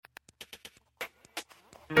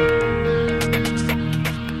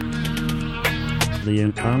The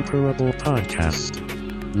Incomparable Podcast.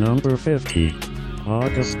 Number 50.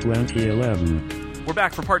 August 2011. We're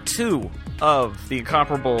back for part 2 of The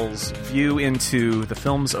Incomparables' view into the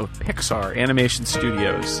films of Pixar Animation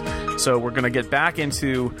Studios. So we're going to get back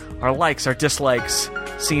into our likes, our dislikes,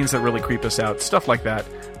 scenes that really creep us out, stuff like that.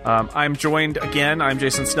 I'm joined again. I'm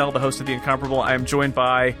Jason Snell, the host of The Incomparable. I'm joined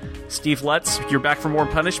by Steve Lutz. You're back for more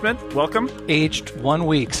punishment. Welcome. Aged 1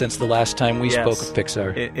 week since the last time we spoke of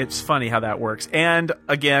Pixar. It's funny how that works. And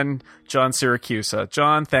again, John Siracusa.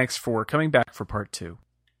 John, thanks for coming back for part 2.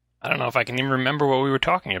 I don't know if I can even remember what we were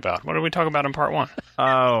talking about. What did we talk about in part 1?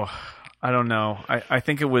 Oh, I don't know. I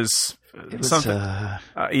think it was something.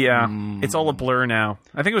 It's all a blur now.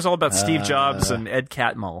 I think it was all about Steve Jobs and Ed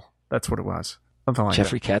Catmull. That's what it was. Something like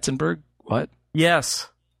Jeffrey that. Katzenberg? What? Yes.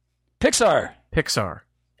 Pixar.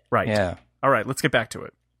 Right. Yeah. All right, let's get back to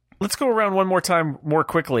it. Let's go around one more time more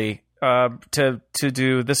quickly to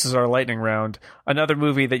do, this is our lightning round, another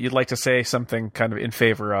movie that you'd like to say something kind of in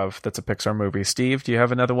favor of that's a Pixar movie. Steve, do you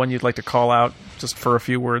have another one you'd like to call out just for a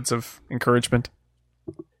few words of encouragement?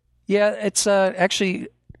 Yeah, it's actually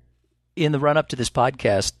in the run-up to this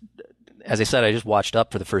podcast, as I said, I just watched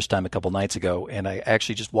Up for the first time a couple nights ago, and I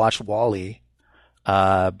actually just watched WALL-E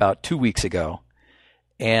about 2 weeks ago,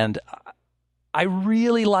 and I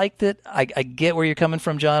really liked it. I get where you're coming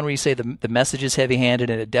from, John, where you say the message is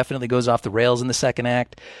heavy-handed, and it definitely goes off the rails in the second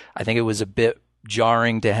act. I think it was a bit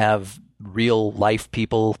jarring to have real-life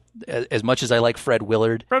people, as much as I like Fred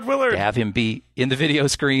Willard, to have him be in the video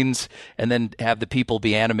screens, and then have the people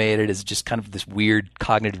be animated is just kind of this weird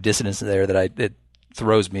cognitive dissonance there that it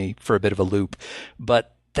throws me for a bit of a loop.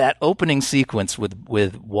 But that opening sequence with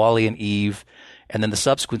Wally and Eve, and then the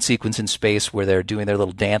subsequent sequence in space where they're doing their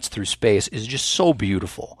little dance through space is just so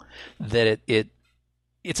beautiful that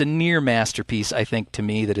it's a near masterpiece, I think, to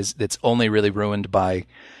me, that's only really ruined by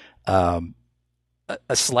a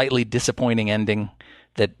slightly disappointing ending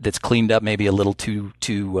that's cleaned up maybe a little too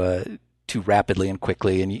rapidly and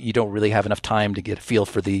quickly, and you don't really have enough time to get a feel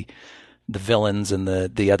for the villains and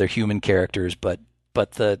the other human characters. But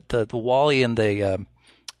the Wally and the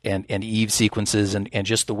and Eve sequences and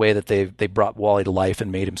just the way that they brought Wally to life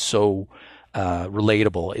and made him so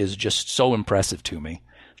relatable is just so impressive to me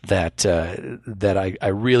that I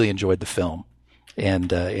really enjoyed the film,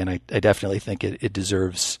 and I definitely think it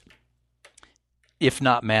deserves, if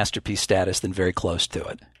not masterpiece status, then very close to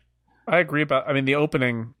it. I agree the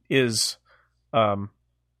opening is, I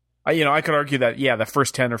could argue that, the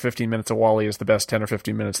first 10 or 15 minutes of WALL-E is the best 10 or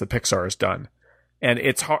 15 minutes that Pixar has done. And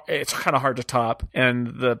it's kind of hard to top,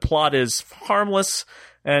 and the plot is harmless,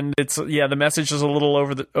 and the message is a little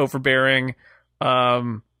overbearing.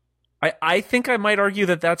 I think I might argue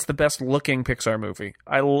that that's the best looking Pixar movie.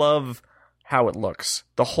 I love how it looks,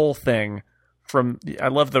 the whole thing. I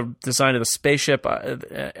love the design of the spaceship.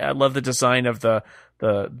 I love the design of the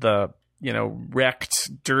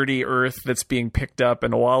wrecked, dirty Earth that's being picked up,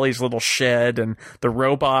 and Wally's little shed, and the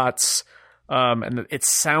robots. And it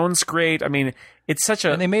sounds great. I mean, it's such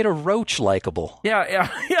a... And they made a roach likable. Yeah.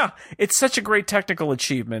 It's such a great technical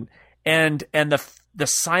achievement. And the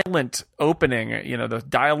silent opening, the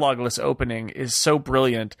dialogueless opening is so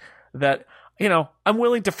brilliant that, I'm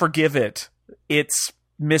willing to forgive its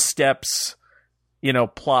missteps,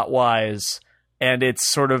 plot-wise, and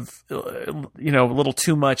it's sort of, a little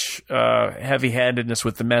too much heavy-handedness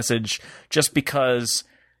with the message, just because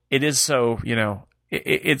it is so,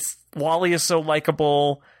 it's... Wally is so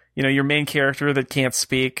likable, your main character that can't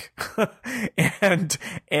speak, and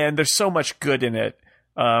there's so much good in it.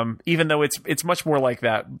 Even though it's much more like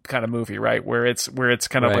that kind of movie, right? Where it's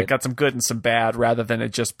kind of like got some good and some bad, rather than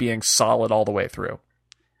it just being solid all the way through.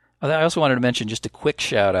 I also wanted to mention just a quick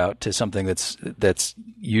shout out to something that's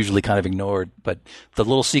usually kind of ignored, but the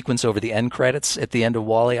little sequence over the end credits at the end of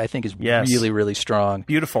WALL-E, I think, is really, really strong.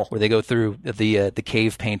 Beautiful. Where they go through the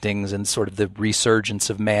cave paintings and sort of the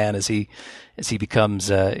resurgence of man as he becomes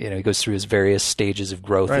he goes through his various stages of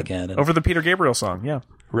growth again. And, over the Peter Gabriel song, yeah.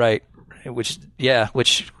 Right. Which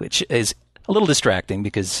is a little distracting,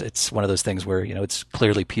 because it's one of those things where it's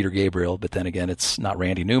clearly Peter Gabriel, but then again it's not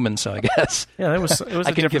Randy Newman, so I guess it was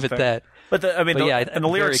I can give it thing. That. But the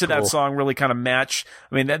lyrics to that song really kind of match.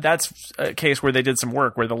 I mean, that's a case where they did some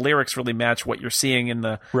work where the lyrics really match what you're seeing in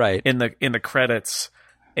the in the credits,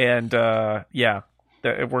 and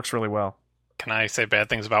it works really well. Can I say bad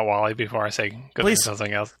things about WALL-E before I say good things about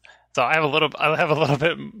something else? So I have a little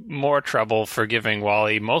bit more trouble forgiving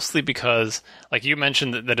WALL-E, mostly because, like you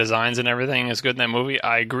mentioned, that the designs and everything is good in that movie.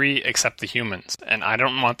 I agree, except the humans, and I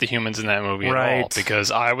don't want the humans in that movie at all, because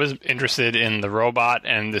I was interested in the robot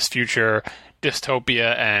and this future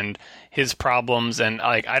dystopia, and his problems, and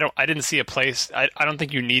like I didn't see a place. I don't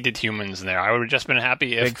think you needed humans there. I would have just been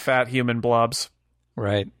happy if big fat human blobs.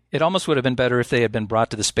 Right. It almost would have been better if they had been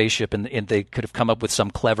brought to the spaceship and they could have come up with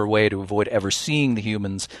some clever way to avoid ever seeing the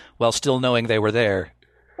humans while still knowing they were there.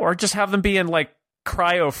 Or just have them be in like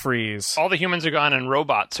cryo freeze. all the humans are gone and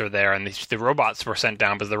robots are there, and the robots were sent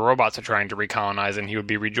down because the robots are trying to recolonize, and he would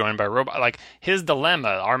be rejoined by robots. Like, his dilemma,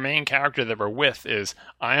 our main character that we're with, is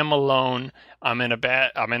I am alone. I'm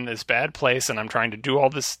in this bad place, and I'm trying to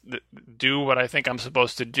do what I think I'm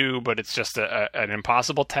supposed to do, but it's just an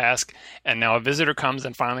impossible task. And now a visitor comes,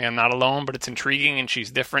 and finally I'm not alone, but it's intriguing, and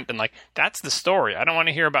she's different, and like, that's the story. I don't want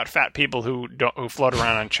to hear about fat people who float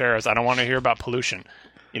around on chairs. I don't want to hear about pollution.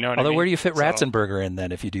 You know what I mean? Where do you fit Ratzenberger in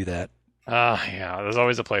then if you do that? Yeah, there's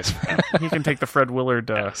always a place for him. He can take the Fred Willard.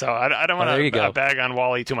 So I don't want to bag on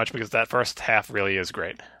Wall-E too much because that first half really is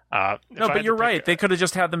great. No, but you're right. They could have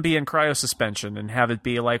just had them be in cryosuspension and have it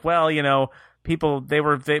be like, well, you know, people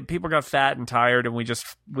got fat and tired, and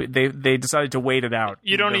they decided to wait it out.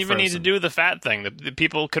 You don't even need to do the fat thing. The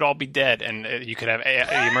people could all be dead, and you could have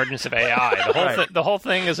the emergence of AI. The whole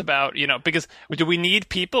thing is about, you know, because do we need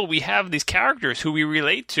people? We have these characters who we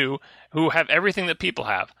relate to, who have everything that people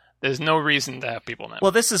have. There's no reason to have people now.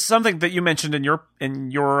 Well, this is something that you mentioned in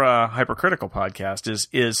your hypercritical podcast.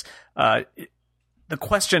 Is the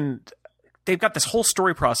question. They've got this whole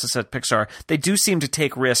story process at Pixar. They do seem to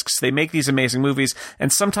take risks. They make these amazing movies,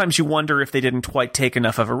 and sometimes you wonder if they didn't quite take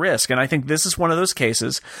enough of a risk. And I think this is one of those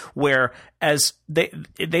cases where, as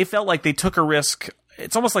they felt like they took a risk.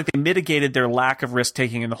 It's almost like they mitigated their lack of risk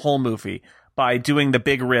taking in the whole movie by doing the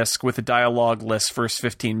big risk with a dialogue-less first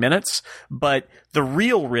 15 minutes. But the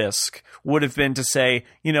real risk would have been to say,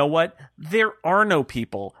 you know what? There are no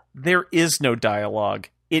people. There is no dialogue.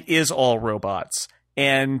 It is all robots.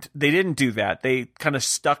 And they didn't do that. They kind of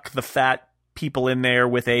stuck the fat people in there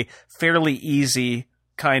with a fairly easy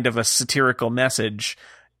kind of a satirical message.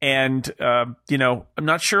 And, I'm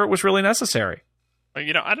not sure it was really necessary.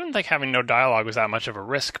 You know, I don't think having no dialogue was that much of a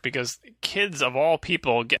risk because kids of all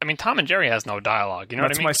people Tom and Jerry has no dialogue. You know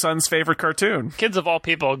what I mean? That's my son's favorite cartoon. Kids of all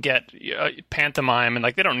people get pantomime, and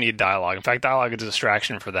like they don't need dialogue. In fact, dialogue is a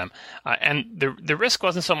distraction for them. And the risk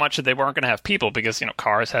wasn't so much that they weren't going to have people because, you know,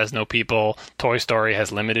 Cars has no people, Toy Story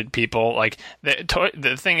has limited people. Like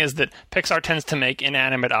the thing is that Pixar tends to make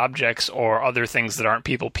inanimate objects or other things that aren't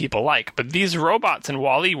people like. But these robots in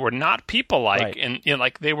Wall-E were not people like, right. And you know,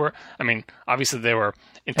 like they were. I mean, obviously they were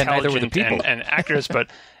intelligent and actors, but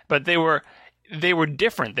they were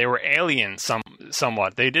different. They were alien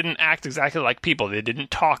somewhat. They didn't act exactly like people. They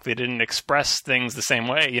didn't talk. They didn't express things the same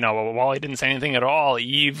way. You know, Wall-E didn't say anything at all.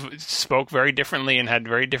 Eve spoke very differently and had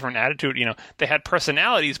very different attitude. You know, they had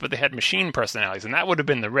personalities, but they had machine personalities, and that would have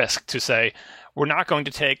been the risk to say, we're not going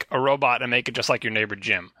to take a robot and make it just like your neighbor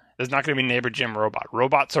Jim. There's not going to be neighbor Jim robot.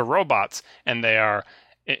 Robots are robots, and they are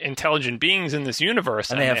intelligent beings in this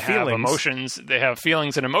universe, and they have emotions. They have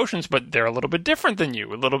feelings and emotions, but they're a little bit different than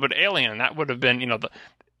you, a little bit alien. And that would have been, you know,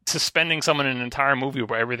 suspending someone in an entire movie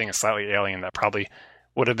where everything is slightly alien. That probably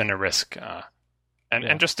would have been a risk.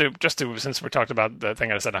 And just to since we talked about the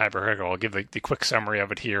thing I said in Hypercritical, I'll give the quick summary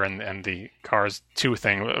of it here and the Cars 2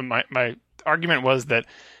 thing. My argument was that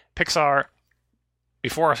Pixar,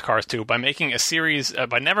 before Cars 2, by making a series,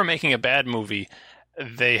 by never making a bad movie,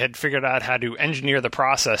 they had figured out how to engineer the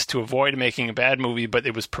process to avoid making a bad movie, but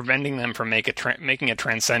it was preventing them from making a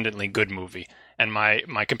transcendently good movie. And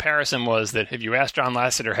my comparison was that if you asked John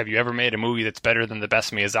Lasseter, have you ever made a movie that's better than the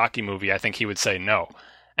best Miyazaki movie, I think he would say no.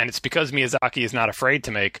 And it's because Miyazaki is not afraid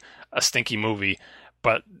to make a stinky movie,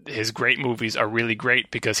 but his great movies are really great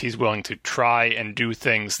because he's willing to try and do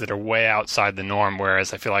things that are way outside the norm,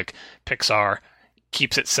 whereas I feel like Pixar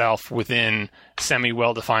keeps itself within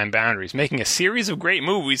semi-well-defined boundaries, making a series of great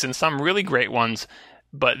movies and some really great ones,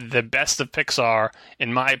 but the best of Pixar,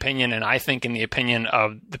 in my opinion, and I think in the opinion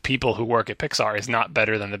of the people who work at Pixar, is not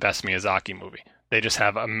better than the best Miyazaki movie. They just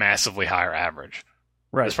have a massively higher average.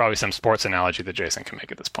 Right. There's probably some sports analogy that Jason can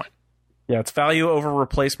make at this point. Yeah, it's value over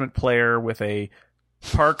replacement player with a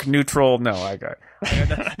park neutral. No, I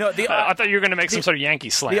thought you were going to make some sort of Yankee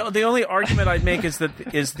slam. The only argument I'd make is the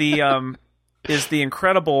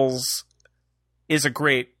Incredibles is a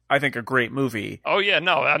great movie. Oh yeah,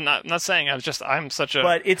 no, I'm not saying. I'm such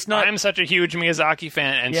a huge Miyazaki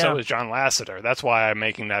fan, and so is John Lasseter. That's why I'm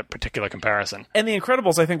making that particular comparison. And the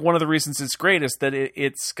Incredibles, I think one of the reasons it's great is that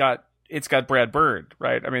it's got Brad Bird,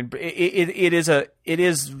 right? I mean, it is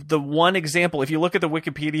the one example. If you look at the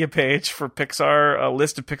Wikipedia page for Pixar, a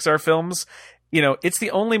list of Pixar films, you know, it's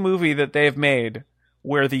the only movie that they've made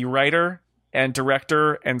where the writer and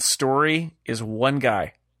director and story is one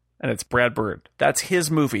guy. and it's Brad Bird. That's his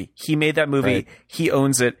movie. He made that movie. Right. He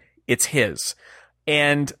owns it. It's his.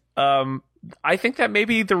 And I think that may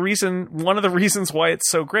be one of the reasons why it's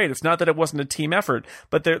so great. It's not that it wasn't a team effort,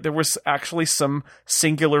 but there was actually some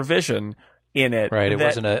singular vision in it. Right. It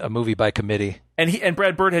wasn't a movie by committee. And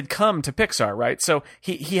Brad Bird had come to Pixar, right? So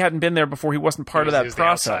he hadn't been there before. He wasn't part of that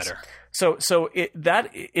process. So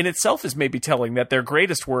that in itself is maybe telling that their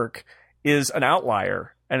greatest work is an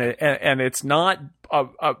outlier, and it's not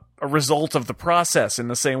a result of the process in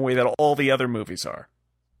the same way that all the other movies are.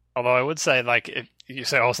 Although I would say, like, if you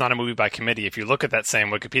say, it's not a movie by committee, if you look at that same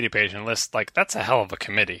Wikipedia page and list, like, that's a hell of a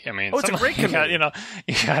committee. I mean, it's a great committee.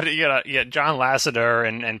 You got John Lasseter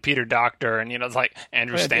and Peter Docter and, it's like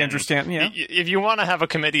Andrew Stanton. Andrew Stanton, yeah. If you want to have a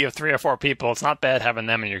committee of 3 or 4 people, it's not bad having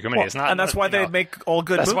them in your committee. Well, it's not, and that's why they make all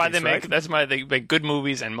good movies, right? That's why they make good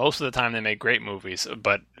movies, and most of the time they make great movies.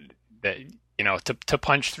 But to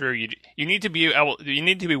punch through, you need to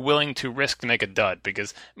be willing to risk to make a dud,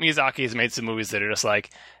 because Miyazaki has made some movies that are just like,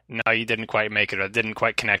 no, you didn't quite make it, or it didn't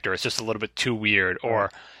quite connect, or it's just a little bit too weird,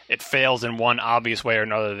 or it fails in one obvious way or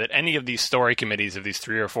another that any of these story committees of these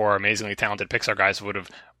 3 or 4 amazingly talented Pixar guys would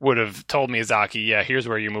have told Miyazaki, yeah, here's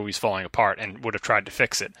where your movie's falling apart, and would have tried to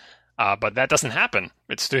fix it. But that doesn't happen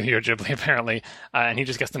at Studio Ghibli, apparently, and he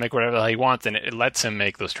just gets to make whatever the hell he wants, and it lets him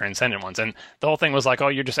make those transcendent ones. And the whole thing was like, oh,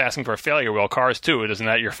 you're just asking for a failure. Well, Cars 2, isn't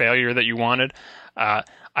that your failure that you wanted?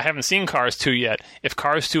 I haven't seen Cars 2 yet. If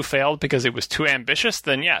Cars 2 failed because it was too ambitious,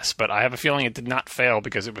 then yes, but I have a feeling it did not fail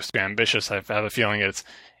because it was too ambitious. I have a feeling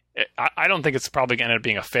I don't think it's probably going to end up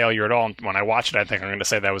being a failure at all. When I watch it, I think I'm going to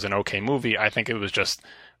say that was an okay movie. I think it was just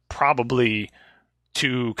probably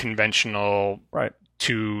too conventional, right?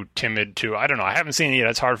 Too timid, I don't know. I haven't seen it yet.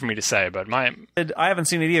 It's hard for me to say, but I haven't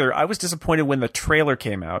seen it either. I was disappointed when the trailer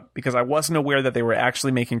came out because I wasn't aware that they were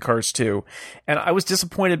actually making Cars 2. And I was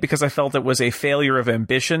disappointed because I felt it was a failure of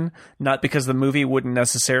ambition, not because the movie wouldn't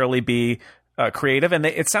necessarily be creative. And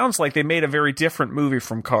it sounds like they made a very different movie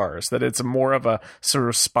from Cars, that it's more of a sort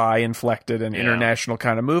of spy-inflected and international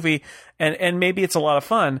kind of movie. And maybe it's a lot of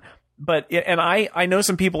fun. But I know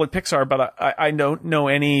some people at Pixar, but I don't know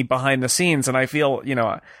any behind the scenes, and I feel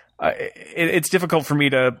it's difficult for me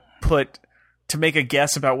to make a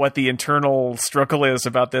guess about what the internal struggle is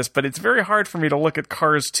about this. But it's very hard for me to look at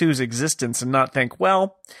Cars 2's existence and not think,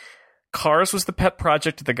 well, Cars was the pet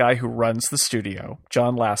project of the guy who runs the studio,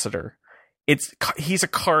 John Lasseter. He's a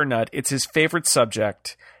car nut. It's his favorite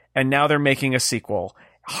subject, and now they're making a sequel.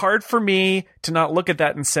 Hard for me to not look at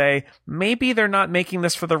that and say, maybe they're not making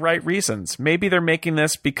this for the right reasons. Maybe they're making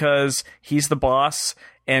this because he's the boss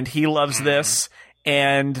and he loves this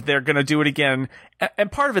and they're going to do it again.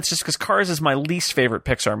 And part of it's just because Cars is my least favorite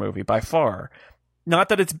Pixar movie by far. Not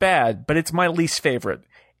that it's bad, but it's my least favorite.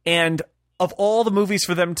 And of all the movies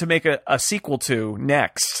for them to make a sequel to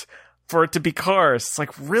next, for it to be Cars, it's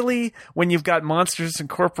like, really? When you've got Monsters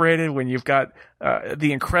Incorporated, when you've got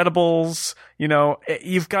The Incredibles,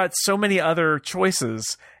 you've got so many other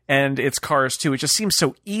choices, and it's Cars 2. It just seems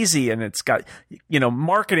so easy, and it's got,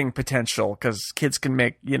 marketing potential, because kids can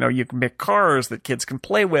make, you can make cars that kids can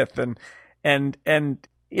play with, and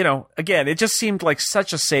again, it just seemed like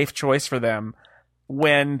such a safe choice for them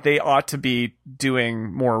when they ought to be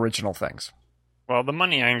doing more original things. Well, the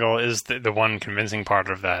money angle is the one convincing part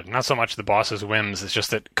of that. Not so much the boss's whims. It's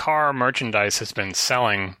just that car merchandise has been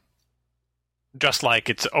selling just like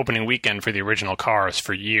it's opening weekend for the original Cars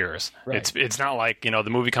for years. Right. It's not like, the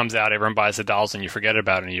movie comes out, everyone buys the dolls, and you forget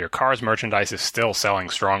about it in a year. Cars merchandise is still selling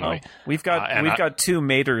strongly. Oh, we've got 2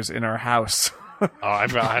 Maters in our house. I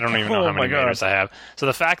don't even know how many Maters I have. So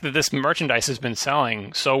the fact that this merchandise has been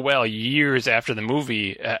selling so well years after the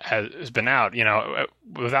movie has been out,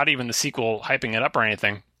 without even the sequel hyping it up or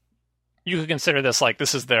anything, you could consider this like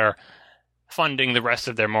this is their funding the rest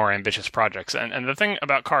of their more ambitious projects. And the thing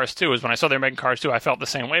about Cars 2 is when I saw they were making Cars 2, I felt the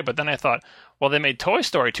same way. But then I thought, well, they made Toy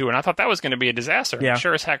Story 2, and I thought that was going to be a disaster. Yeah.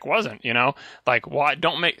 Sure as heck wasn't, Like, why?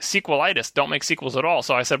 Don't make sequelitis. Don't make sequels at all.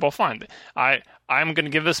 So I said, well, fine. I'm going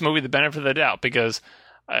to give this movie the benefit of the doubt because,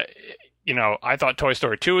 I thought Toy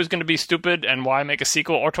Story 2 was going to be stupid, and why make a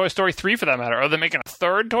sequel? Or Toy Story 3, for that matter. Are they making a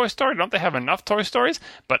third Toy Story? Don't they have enough Toy Stories?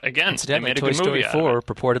 But again, they made a good movie. Toy Story 4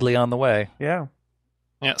 purportedly on the way. Yeah.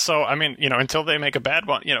 Yeah, so I mean, until they make a bad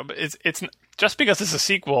one, it's just because it's a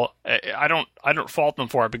sequel. I don't fault them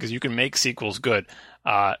for it because you can make sequels good.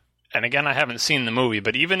 And again, I haven't seen the movie,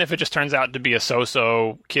 but even if it just turns out to be a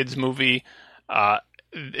so-so kids movie,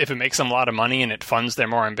 if it makes them a lot of money and it funds their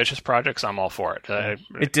more ambitious projects, I'm all for it.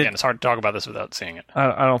 Again, it's hard to talk about this without seeing it.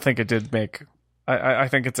 I don't think it did make. I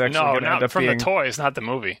think it's actually going to end up from being... the toys, not the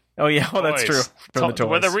movie. Oh yeah, well, that's true. From the toys,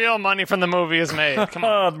 where the real money from the movie is made. Come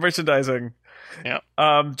on, the merchandising. Yeah.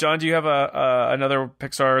 John, do you have another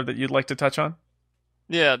Pixar that you'd like to touch on?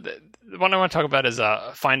 Yeah, the one I want to talk about is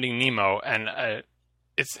Finding Nemo, and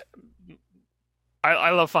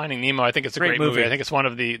I love Finding Nemo. I think it's a great movie. I think it's one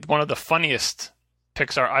of the funniest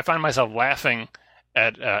Pixar. I find myself laughing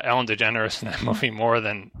at Ellen DeGeneres in that movie more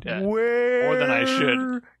than I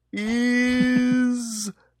should.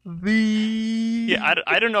 Is the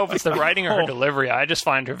I don't know if it's the writing or her delivery. I just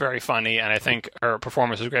find her very funny, and I think her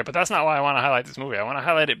performance is great. But that's not why I want to highlight this movie. I want to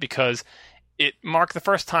highlight it because it marked the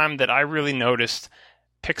first time that I really noticed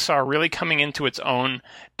Pixar really coming into its own,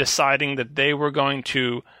 deciding that they were going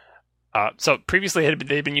to. So previously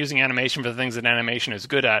they'd been using animation for the things that animation is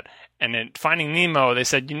good at, and in Finding Nemo, they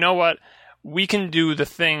said, you know what, we can do the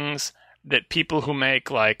things that people who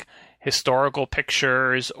make like historical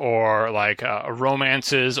pictures or like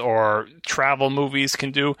romances or travel movies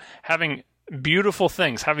can do, having beautiful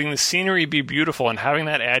things, having the scenery be beautiful and having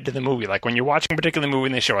that add to the movie. Like when you're watching a particular movie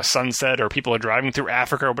and they show a sunset or people are driving through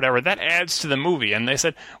Africa or whatever, that adds to the movie. And they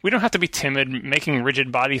said, we don't have to be timid making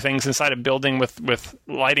rigid body things inside a building with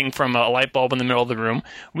lighting from a light bulb in the middle of the room.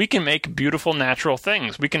 We can make beautiful natural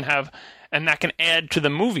things. We can have, and that can add to the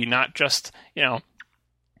movie, not just,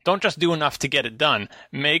 don't just do enough to get it done.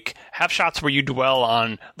 Have shots where you dwell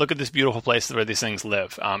on, look at this beautiful place where these things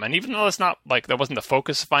live. And even though it's not like that wasn't the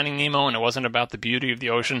focus of Finding Nemo and it wasn't about the beauty of the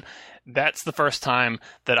ocean, that's the first time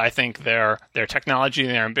that I think their technology and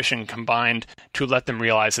their ambition combined to let them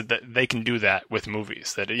realize that they can do that with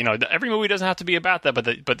movies. That every movie doesn't have to be about that, but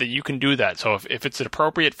that you can do that. So if it's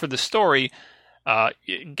appropriate for the story, have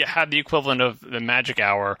the equivalent of the magic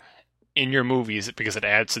hour in your movies because it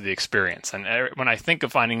adds to the experience. And when I think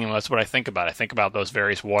of Finding Nemo, that's what I think about. I think about those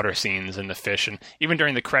various water scenes and the fish, and even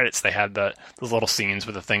during the credits, they had those little scenes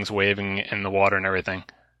with the things waving in the water and everything.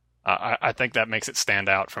 I think that makes it stand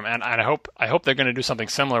out and I hope they're going to do something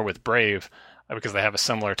similar with Brave because they have a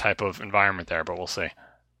similar type of environment there, but we'll see.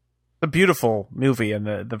 A beautiful movie, and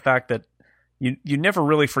the fact that you never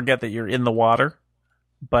really forget that you're in the water,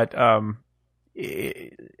 but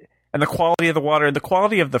and the quality of the water, and the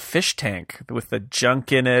quality of the fish tank with the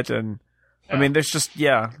junk in it, and I mean, there's just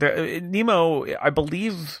Nemo, I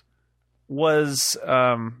believe, was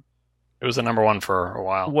it was the number one for a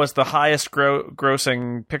while. Was the highest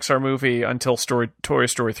grossing Pixar movie until Toy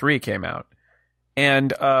Story 3 came out,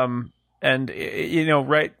 and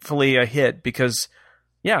rightfully a hit because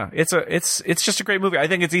it's just a great movie. I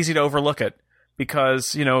think it's easy to overlook it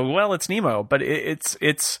because it's Nemo, but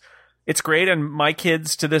it's great, and my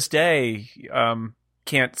kids to this day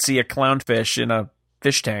can't see a clownfish in a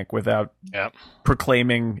fish tank without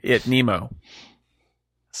proclaiming it Nemo.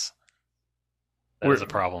 That is a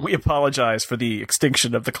problem. We apologize for the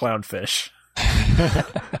extinction of the clownfish.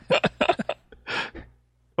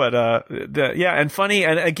 But and funny,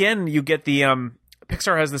 and again, you get the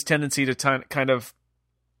Pixar has this tendency to kind of,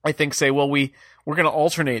 I think, say, well, we're going to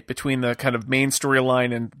alternate between the kind of main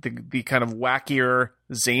storyline and the kind of wackier,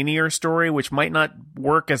 zanier story, which might not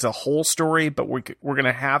work as a whole story, but we're going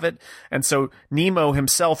to have it. And so Nemo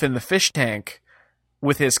himself in the fish tank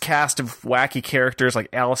with his cast of wacky characters like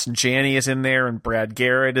Allison Janney is in there and Brad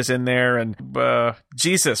Garrett is in there and Willem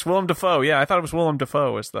Dafoe. Yeah, I thought it was Willem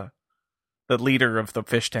Dafoe as the leader of the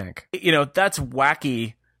fish tank. That's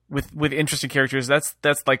wacky with interesting characters.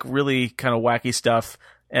 That's like really kind of wacky stuff.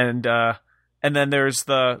 And then there's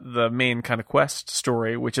the main kind of quest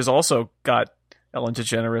story, which has also got Ellen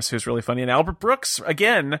DeGeneres, who's really funny, and Albert Brooks,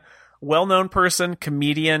 again, well-known person,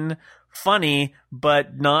 comedian, funny,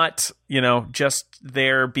 but not, just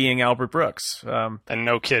there being Albert Brooks. And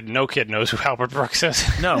no kid knows who Albert Brooks is.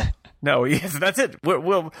 No, yes, that's it.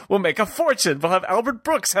 We'll make a fortune. We'll have Albert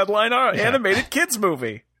Brooks headline our animated kids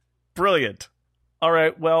movie. Brilliant. All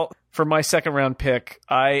right, well, for my second round pick,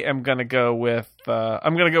 I am going to go with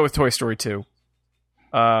Toy Story 2.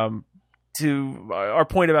 To our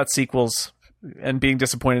point about sequels and being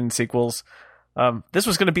disappointed in sequels, this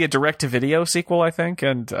was going to be a direct-to-video sequel, I think,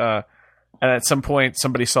 and at some point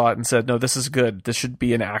somebody saw it and said, "No, this is good. This should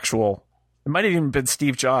be an actual." It might have even been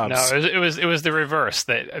Steve Jobs. No, it was the reverse.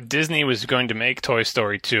 That Disney was going to make Toy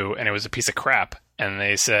Story 2, and it was a piece of crap, and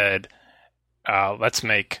they said, "Let's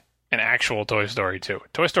make an actual Toy Story 2."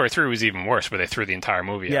 Toy Story 3 was even worse, where they threw the entire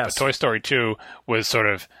movie out. Yes. But Toy Story 2 was sort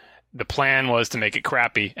of, the plan was to make it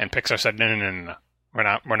crappy, and Pixar said, no.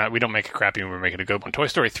 We don't make a crappy movie, we're making a good one. Toy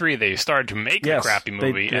Story 3, they started to make a crappy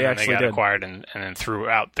movie, and then they got acquired and then threw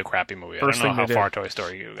out the crappy movie. I don't know how far Toy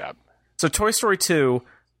Story got. So Toy Story 2,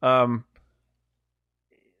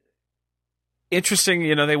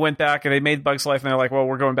 interesting, they went back and they made Bug's Life, and they're like, well,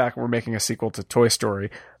 we're going back and we're making a sequel to Toy Story.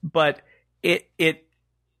 But it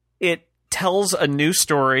tells a new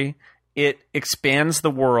story. It expands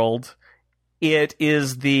the world. It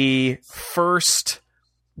is the first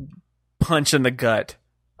punch in the gut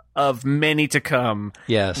of many to come.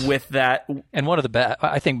 Yes. With that. And one of the best,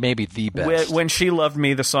 I think maybe the best. When She Loved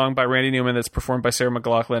Me, the song by Randy Newman that's performed by Sarah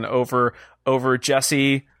McLachlan over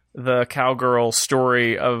Jessie, the cowgirl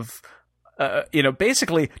story of,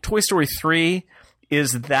 basically Toy Story 3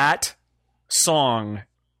 is that song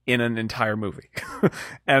in an entire movie.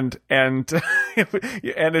 and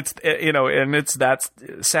it's that's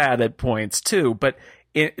sad at points too, but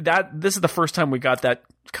this is the first time we got that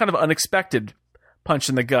kind of unexpected punch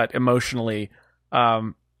in the gut emotionally.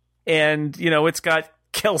 It's got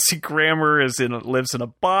Kelsey Grammer lives in a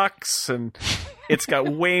box, and it's got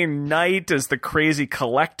Wayne Knight as the crazy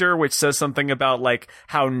collector, which says something about like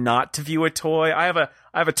how not to view a toy. I have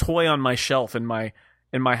a toy on my shelf in my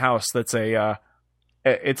house that's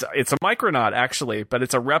it's a Micronaut actually, but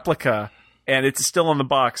it's a replica and it's still in the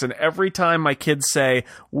box. And every time my kids say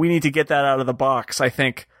we need to get that out of the box, I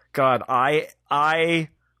think, God, I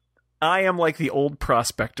am like the old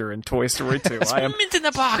prospector in Toy Story 2. I am mint in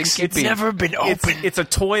the box. It's never been opened. It's a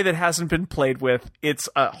toy that hasn't been played with. It's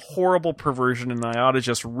a horrible perversion, and I ought to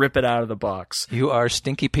just rip it out of the box. You are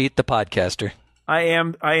Stinky Pete the podcaster. I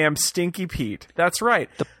am Stinky Pete. That's right.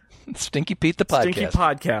 Stinky Pete the podcaster. Stinky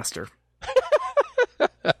podcaster.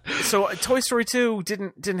 So Toy Story 2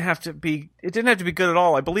 didn't have to be good at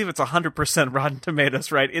all. I believe it's 100% Rotten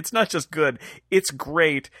Tomatoes, right? It's not just good. It's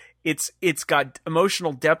great. It's got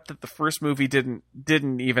emotional depth that the first movie didn't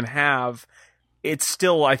even have. It's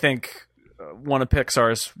still, I think, one of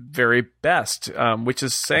Pixar's very best, which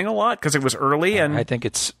is saying a lot because it was early, and I think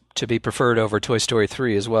it's to be preferred over Toy Story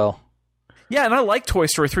 3 as well. Yeah, and I like Toy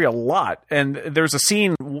Story 3 a lot. And there's a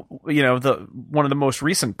scene, one of the most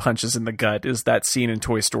recent punches in the gut is that scene in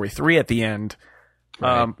Toy Story 3 at the end,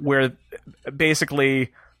 right. Where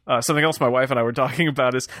basically something else my wife and I were talking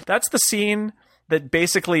about is that's the scene that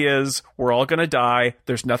basically is, we're all going to die.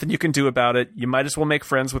 There's nothing you can do about it. You might as well make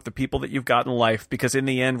friends with the people that you've got in life, because in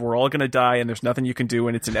the end, we're all going to die and there's nothing you can do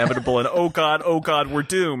and it's inevitable. And oh God, we're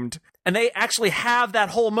doomed. And they actually have that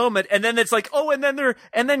whole moment. And then it's like, and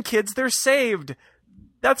then kids, they're saved.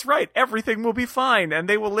 That's right. Everything will be fine. And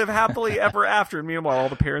they will live happily ever after. And meanwhile, all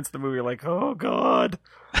the parents in the movie are like, oh God,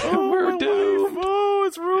 we're doomed. Oh,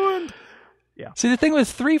 it's ruined. Yeah. See, the thing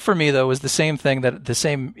with 3 for me, though, is the same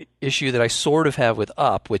issue that I sort of have with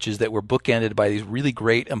Up, which is that we're bookended by these really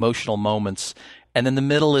great emotional moments. And then the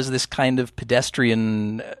middle is this kind of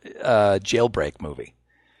pedestrian jailbreak movie.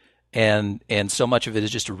 And so much of it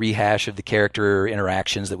is just a rehash of the character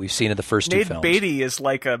interactions that we've seen in the first two films. Nate Beatty is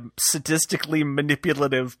like a sadistically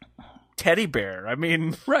manipulative teddy bear. I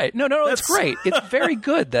mean, right? No, it's great. It's very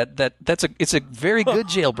good. It's a very good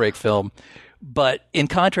jailbreak film. But in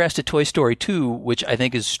contrast to Toy Story 2, which I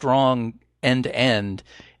think is strong end to end,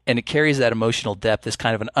 and it carries that emotional depth as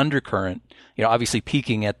kind of an undercurrent. Obviously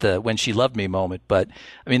peaking at the "When She Loved Me" moment. But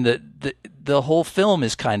I mean, the whole film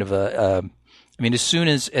is kind of as soon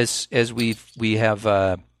as we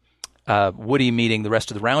have Woody meeting the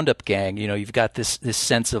rest of the Roundup gang, you've got this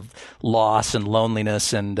sense of loss and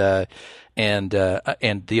loneliness and the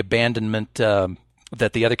abandonment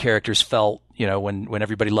that the other characters felt. When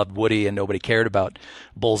everybody loved Woody and nobody cared about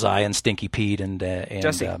Bullseye and Stinky Pete and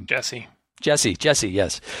Jesse,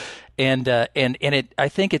 yes. And I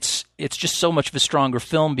think it's just so much of a stronger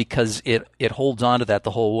film because it holds on to that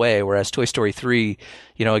the whole way. Whereas Toy Story 3,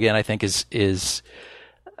 again, I think is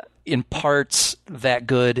in parts that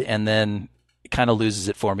good and then kind of loses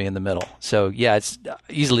it for me in the middle. So yeah, it's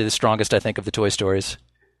easily the strongest, I think, of the Toy Stories.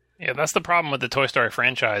 Yeah, that's the problem with the Toy Story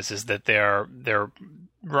franchise, is that they're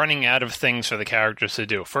running out of things for the characters to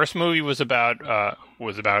do. First movie was about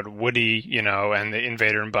Woody, and the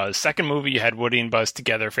Invader and Buzz. Second movie, you had Woody and Buzz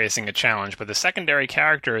together facing a challenge, but the secondary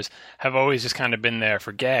characters have always just kind of been there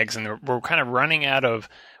for gags, and we're kind of running out of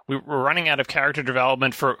character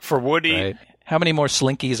development for Woody. Right. How many more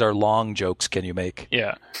Slinkies or long jokes can you make?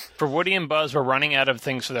 Yeah. For Woody and Buzz, we're running out of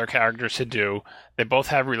things for their characters to do. They both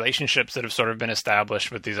have relationships that have sort of been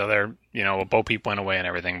established with these other, Bo Peep went away and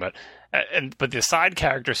everything. But the side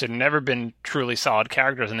characters had never been truly solid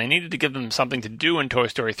characters, and they needed to give them something to do in Toy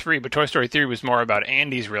Story 3. But Toy Story 3 was more about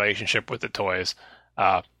Andy's relationship with the toys,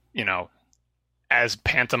 as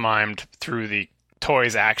pantomimed through the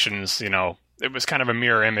toys' actions, It was kind of a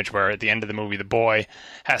mirror image where at the end of the movie, the boy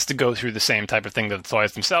has to go through the same type of thing that the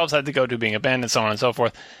toys themselves had to go to, being abandoned, so on and so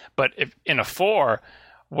forth. But if in a 4,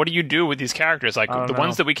 what do you do with these characters? Like the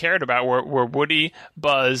ones that we cared about were Woody,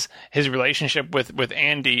 Buzz, his relationship with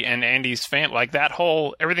Andy and Andy's family. Like that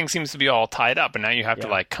whole everything seems to be all tied up, and now you have to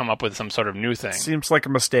like come up with some sort of new thing. Seems like a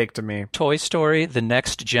mistake to me. Toy Story: The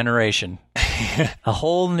Next Generation, a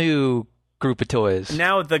whole new group of toys.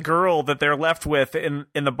 Now the girl that they're left with in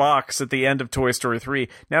the box at the end of Toy Story 3,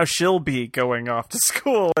 now she'll be going off to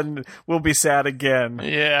school and will be sad again.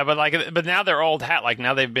 Yeah, but now they're old hat. Like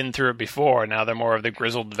now they've been through it before. Now they're more of the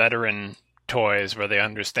grizzled veteran toys where they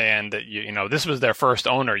understand that you know this was their first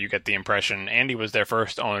owner. You get the impression Andy was their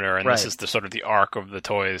first owner, and this is the sort of the arc of the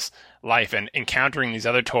toys' life. And encountering these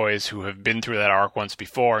other toys who have been through that arc once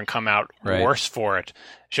before and come out worse for it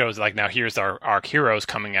shows like now here's our arc heroes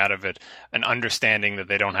coming out of it and understanding that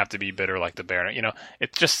they don't have to be bitter like the bear. You know,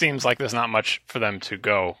 it just seems like there's not much for them to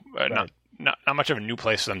go. Not much of a new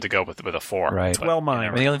place for them to go with a 4. Right. But, well,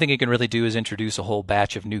 mine. The only thing you can really do is introduce a whole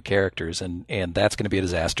batch of new characters, and that's going to be a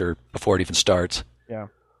disaster before it even starts. Yeah.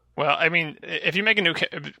 Well, I mean, if you make a new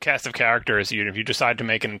cast of characters, if you decide to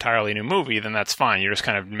make an entirely new movie, then that's fine. You're just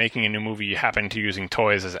kind of making a new movie. You happen to using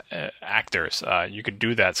toys as actors. You could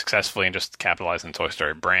do that successfully and just capitalize on the Toy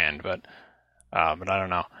Story brand. But I don't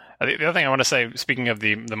know. The other thing I want to say, speaking of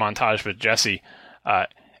the montage with Jesse,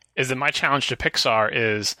 is that my challenge to Pixar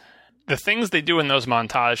is the things they do in those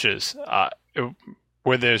montages,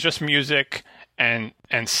 where there's just music and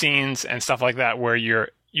scenes and stuff like that, where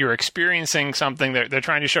you're experiencing something. They're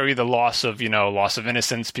trying to show you the loss of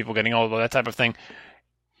innocence, people getting old, that type of thing.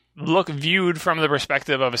 Viewed from the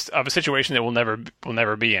perspective of a situation that will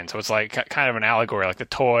never be in. So it's like kind of an allegory, like the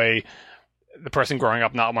toy, the person growing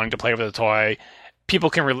up not wanting to play with a toy. People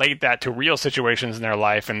can relate that to real situations in their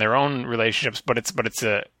life and their own relationships, but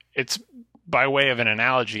it's by way of an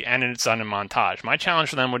analogy, and it's done in montage. My challenge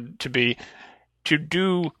for them would be to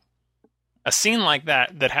do a scene like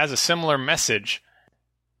that has a similar message,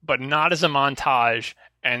 but not as a montage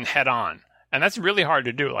and head on. And that's really hard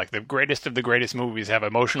to do. Like the greatest of the greatest movies have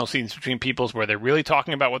emotional scenes between peoples where they're really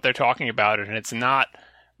talking about what they're talking about, and it's not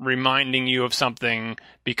reminding you of something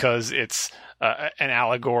because it's an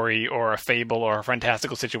allegory or a fable or a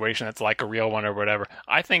fantastical situation that's like a real one or whatever.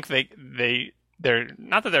 I think they're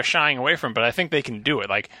not that they're shying away from it, but I think they can do it.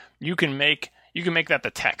 Like you can make that the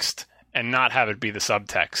text and not have it be the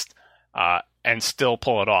subtext, and still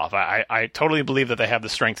pull it off. I totally believe that they have the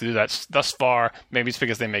strength to do that. Thus far, maybe it's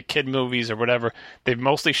because they make kid movies or whatever. They've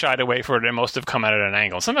mostly shied away from it, and most have come at it at an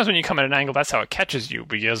angle. Sometimes when you come at an angle, that's how it catches you,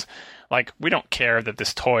 because like we don't care that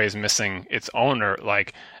this toy is missing its owner,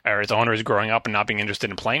 or its owner is growing up and not being interested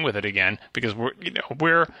in playing with it again, because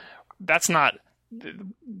that's not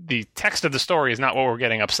the text of the story is not what we're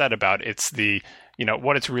getting upset about. It's the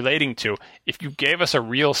what it's relating to. If you gave us a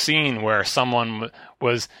real scene where someone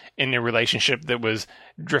was in a relationship that was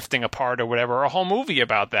drifting apart or whatever, or a whole movie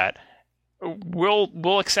about that,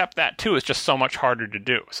 we'll accept that too. It's just so much harder to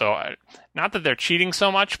do. So not that they're cheating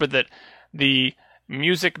so much, but that the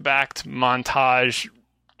music-backed montage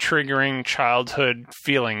triggering childhood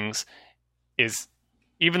feelings is,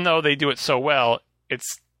 even though they do it so well,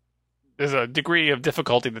 there's a degree of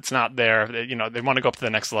difficulty that's not there. They want to go up to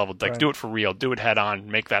the next level. Like, do it for real. Do it head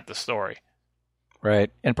on. Make that the story.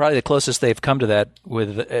 Right. And probably the closest they've come to that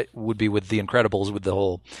would be with The Incredibles, with the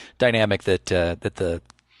whole dynamic that Mr.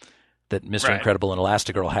 Incredible and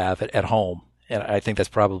Elastigirl have at home. And I think that's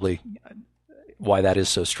probably why that is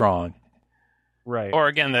so strong. Right. Or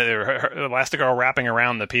again, the Elastigirl wrapping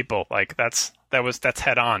around the people. Like that's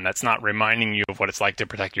head on. That's not reminding you of what it's like to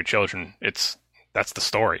protect your children. That's the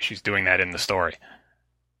story. She's doing that in the story.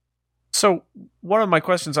 So one of my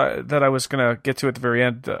questions that I was going to get to at the very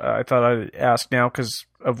end, I thought I'd ask now because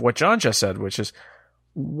of what John just said, which is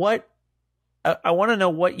I want to know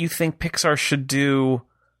what you think Pixar should do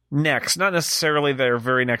next. Not necessarily their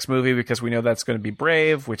very next movie, because we know that's going to be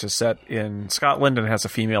Brave, which is set in Scotland and has a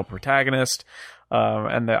female protagonist.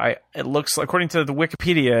 It looks, according to the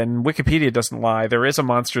Wikipedia, and Wikipedia doesn't lie, there is a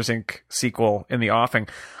Monsters, Inc. sequel in the offing.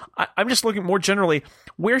 I'm just looking more generally,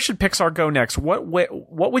 where should Pixar go next? What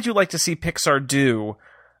would you like to see Pixar do,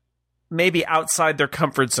 maybe outside their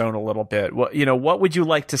comfort zone a little bit? What would you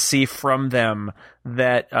like to see from them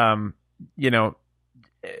that,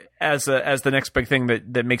 as the next big thing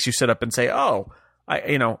that makes you sit up and say,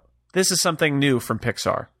 this is something new from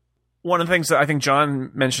Pixar? One of the things that I think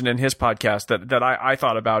John mentioned in his podcast that I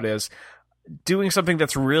thought about is doing something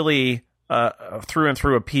that's really through and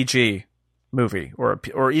through a PG movie,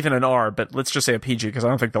 or even an R, but let's just say a PG, because I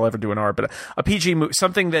don't think they'll ever do an R, but a PG movie,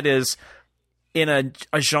 something that is in a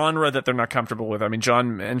genre that they're not comfortable with. I mean,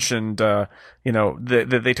 John mentioned, that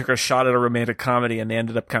they took a shot at a romantic comedy and they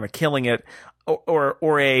ended up kind of killing it.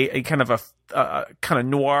 or a kind of a kind of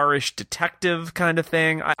noirish detective kind of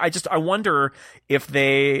thing. I wonder if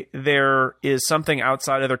there is something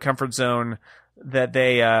outside of their comfort zone that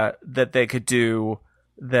they could do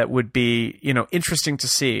that would be, interesting to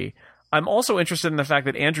see. I'm also interested in the fact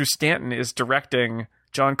that Andrew Stanton is directing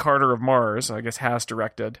John Carter of Mars, I guess has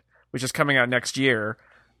directed, which is coming out next year.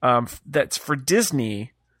 That's for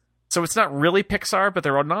Disney. So it's not really Pixar, but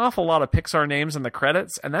there are an awful lot of Pixar names in the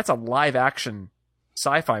credits, and that's a live action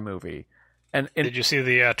sci-fi movie. And did you see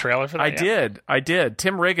the trailer for that? I did.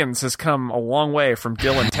 Tim Riggins has come a long way from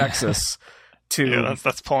Dillon, Texas, to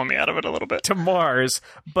that's pulling me out of it a little bit, to Mars.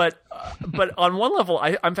 But on one level,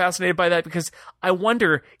 I'm fascinated by that because I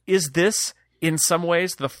wonder, is this in some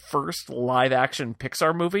ways the first live action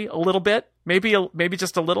Pixar movie? A little bit, maybe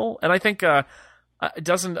just a little. And I think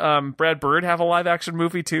doesn't Brad Bird have a live action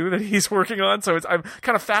movie too that he's working on? So I'm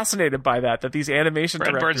kind of fascinated by that these animation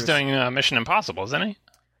Brad directors. Bird's doing Mission Impossible, isn't he?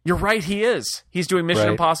 You're right, he is. He's doing Mission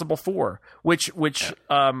Impossible 4, which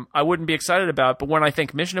I wouldn't be excited about. But when I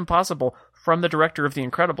think Mission Impossible from the director of The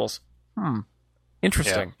Incredibles,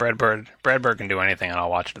 interesting. Yeah, Brad Bird can do anything, and I'll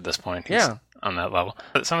watch it at this point. He's on that level.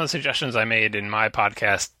 Some of the suggestions I made in my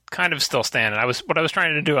podcast kind of still stand. And what I was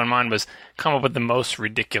trying to do on mine was come up with the most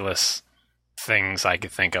ridiculous things I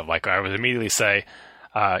could think of. Like I would immediately say,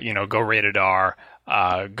 go rated R,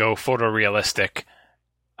 go photorealistic.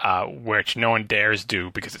 Which no one dares do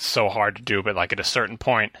because it's so hard to do, but like at a certain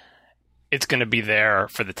point, it's going to be there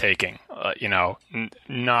for the taking.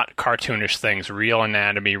 Not cartoonish things, real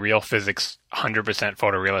anatomy, real physics, 100%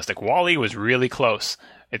 photorealistic. WALL-E was really close.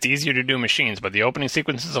 It's easier to do machines, but the opening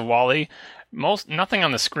sequences of WALL-E, nothing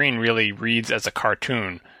on the screen really reads as a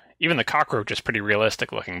cartoon. Even the cockroach is pretty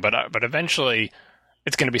realistic looking, but eventually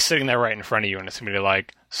it's going to be sitting there right in front of you, and it's going to be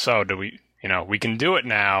like, so do we? We can do it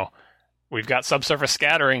now. We've got subsurface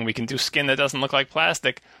scattering. We can do skin that doesn't look like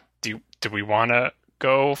plastic. Do we want to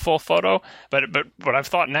go full photo? But what I've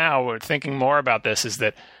thought now, thinking more about this, is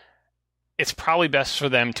that it's probably best for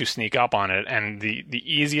them to sneak up on it. And the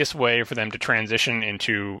easiest way for them to transition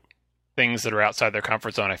into things that are outside their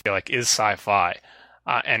comfort zone, I feel like, is sci-fi.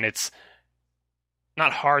 And it's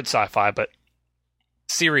not hard sci-fi, but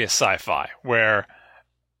serious sci-fi, where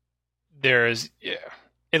there's...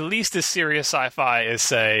 at least as serious sci-fi as,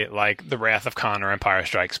 say, like The Wrath of Khan or Empire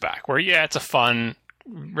Strikes Back, where, it's a fun,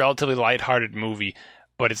 relatively lighthearted movie,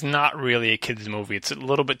 but it's not really a kid's movie. It's a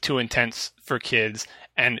little bit too intense for kids,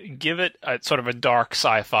 and give it a sort of a dark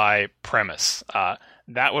sci-fi premise.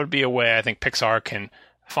 That would be a way I think Pixar can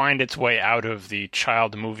find its way out of the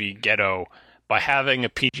child movie ghetto by having a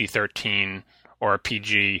PG-13 or a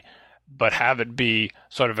PG, but have it be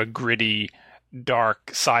sort of a gritty,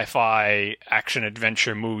 dark sci-fi action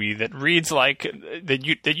adventure movie that reads like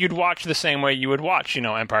that you'd watch the same way you would watch,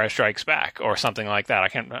 Empire Strikes Back or something like that. I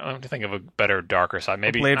don't think of a better, darker side.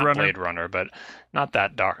 Maybe Blade not Runner? Blade Runner, but not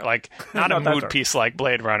that dark. Like not Not a that mood dark. piece like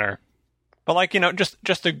Blade Runner, but like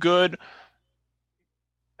just a good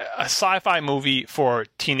a sci-fi movie for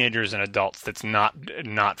teenagers and adults that's not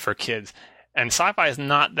for kids. And sci-fi is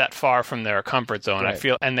not that far from their comfort zone, Right. I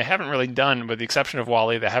feel, and they haven't really done, with the exception of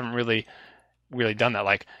WALL-E, they haven't really done that.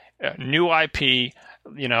 Like new IP,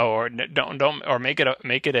 or don't or make it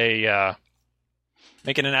an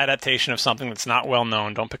adaptation of something that's not well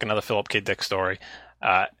known. Don't pick another Philip K. Dick story,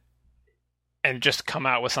 and just come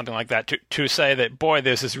out with something like that to say that, boy,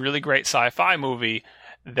 there's this really great sci-fi movie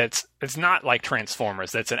it's not like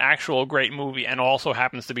Transformers. That's an actual great movie and also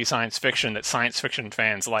happens to be science fiction that science fiction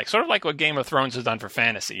fans like. Sort of like what Game of Thrones has done for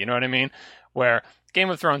fantasy. You know what I mean? Where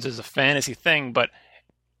Game of Thrones is a fantasy thing, but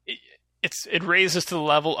it raises to the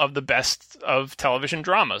level of the best of television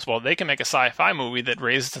dramas. Well, they can make a sci-fi movie that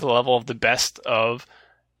raises to the level of the best of,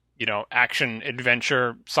 action,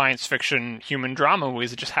 adventure, science fiction, human drama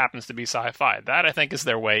movies. It just happens to be sci-fi. That, I think, is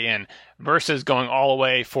their way in, versus going all the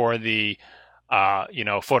way for the,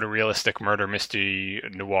 photorealistic murder mystery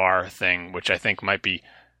noir thing, which I think might be,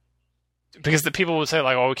 because the people would say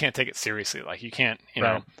like, oh, we can't take it seriously. Like you can't,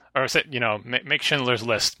 Right. or say, make Schindler's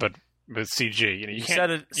List, but with CG. You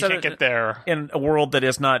can't get there in a world that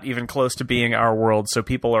is not even close to being our world, so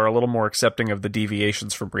people are a little more accepting of the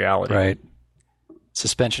deviations from reality. Right.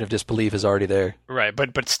 Suspension of disbelief is already there. right,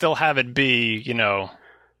 but still have it be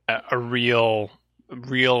a real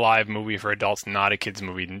live movie for adults, not a kids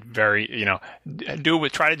movie. Very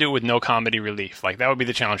try to do it with no comedy relief. Like that would be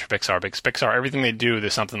the challenge for Pixar, because Pixar, everything they do,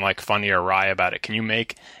 there's something like funny or wry about it. Can you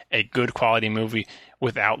make a good quality movie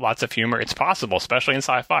without lots of humor? It's possible, especially in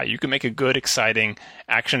sci-fi. You can make a good, exciting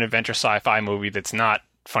action adventure sci-fi movie that's not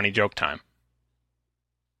funny joke time.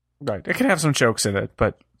 Right. It can have some jokes in it,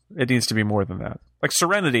 but It needs to be more than that. Like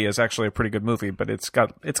Serenity is actually a pretty good movie, but it's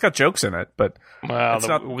got jokes in it. But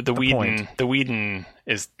the Whedon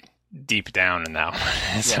is deep down in that one.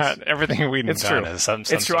 It's not everything Whedon's done is some it's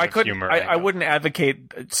true. Sort of humor. I wouldn't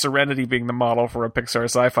advocate Serenity being the model for a Pixar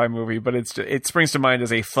sci-fi movie, but it springs to mind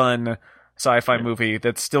as a fun sci-fi movie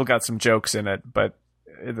that's still got some jokes in it, but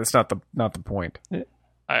it's not the point.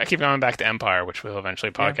 I keep going back to Empire, which we'll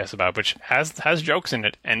eventually podcast about, which has jokes in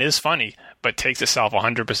it and is funny, but takes itself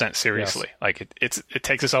 100% seriously. Yes. Like it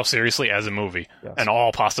takes itself seriously as a movie on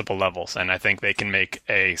all possible levels, and I think they can make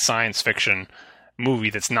a science fiction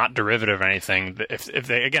movie that's not derivative of anything. If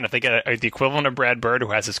they get the equivalent of Brad Bird,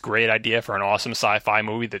 who has this great idea for an awesome sci-fi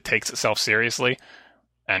movie that takes itself seriously,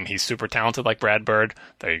 and he's super talented like Brad Bird,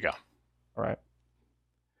 there you go. All right.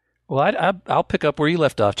 Well, I'll pick up where you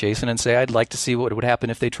left off, Jason, and say I'd like to see what would happen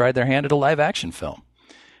if they tried their hand at a live-action film.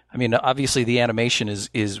 I mean, obviously the animation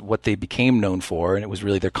is what they became known for, and it was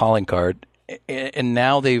really their calling card. And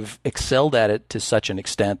now they've excelled at it to such an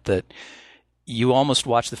extent that you almost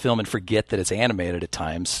watch the film and forget that it's animated at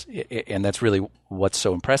times, and that's really what's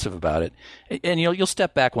so impressive about it. And you'll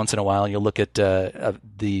step back once in a while and you'll look at the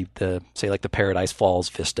say like the Paradise Falls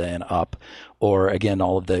vista and Up, or again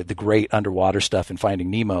all of the great underwater stuff in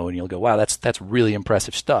Finding Nemo, and you'll go, wow, that's really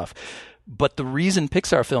impressive stuff. But the reason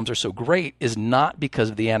Pixar films are so great is not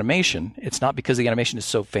because of the animation. It's not because the animation is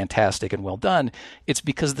so fantastic and well done. It's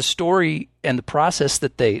because the story and the process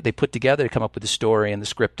that they put together to come up with the story and the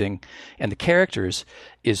scripting and the characters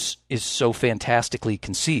is so fantastically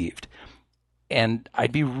conceived. And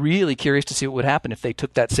I'd be really curious to see what would happen if they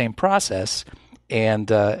took that same process and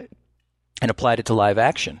applied it to live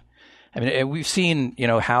action. I mean, we've seen,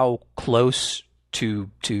 how close to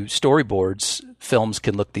storyboards films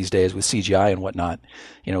can look these days with CGI and whatnot,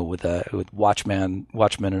 with Watchmen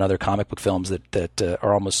and other comic book films that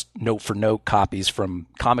are almost note for note copies from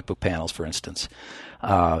comic book panels, for instance.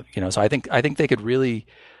 So I think they could really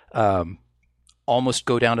almost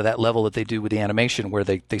go down to that level that they do with the animation, where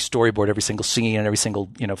they storyboard every single scene and every single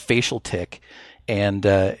ffcial tick, and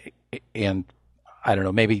I don't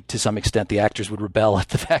know, maybe to some extent the actors would rebel at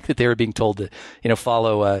the fact that they were being told to,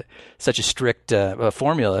 follow such a strict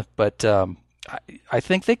formula. But I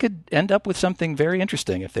think they could end up with something very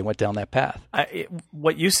interesting if they went down that path.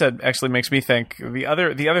 What you said actually makes me think the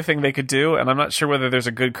other thing they could do, and I'm not sure whether there's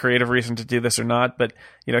a good creative reason to do this or not, but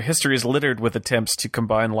history is littered with attempts to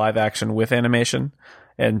combine live action with animation.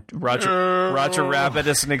 And Roger Rabbit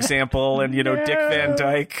is an example, and Dick Van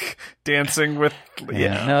Dyke dancing with.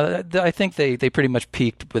 No, I think they pretty much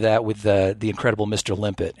peaked with that with the Incredible Mr.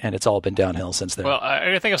 Limpet, and it's all been downhill since then. Well,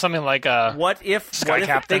 I think of something like what if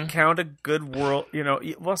they count a good world?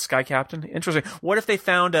 Sky Captain, interesting. What if they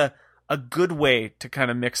found a good way to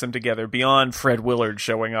kind of mix them together beyond Fred Willard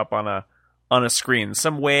showing up on a screen?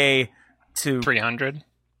 Some way to 300.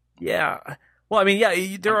 Yeah. Well, I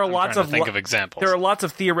mean, there are lots of examples. There are lots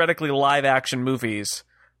of theoretically live action movies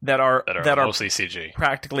that are mostly CG,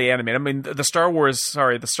 practically animated. I mean, the Star Wars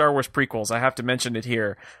prequels. I have to mention it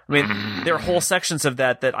here. I mean, there are whole sections of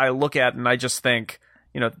that I look at and I just think,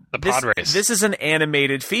 the pod race. This is an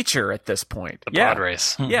animated feature at this point. The pod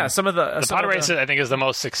race. Yeah, some of the pod race I think is the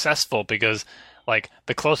most successful because. Like,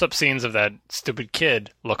 the close-up scenes of that stupid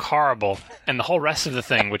kid look horrible, and the whole rest of the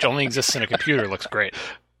thing, which only exists in a computer, looks great.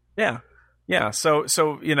 Yeah. Yeah, so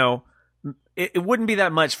it wouldn't be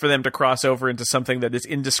that much for them to cross over into something that is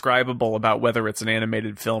indescribable about whether it's an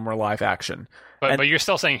animated film or live action. But you're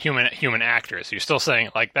still saying human actors. You're still saying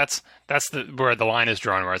like that's where the line is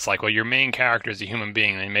drawn, where it's like, well, your main character is a human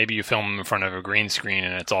being, and maybe you film them in front of a green screen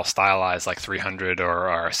and it's all stylized like 300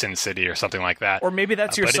 or Sin City or something like that. Or maybe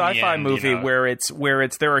that's your sci-fi movie where it's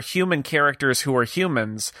there are human characters who are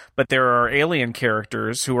humans, but there are alien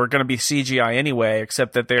characters who are going to be CGI anyway,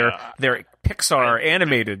 except that they're Pixar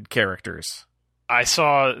animated characters. I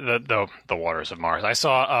saw the Waters of Mars. I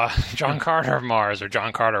saw John Carter of Mars, or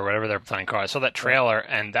John Carter, or whatever they're playing called. I saw that trailer,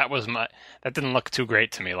 and that didn't look too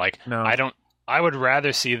great to me. Like, no. I would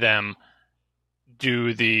rather see them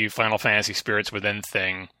do the Final Fantasy Spirits Within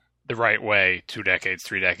thing the right way 2 decades,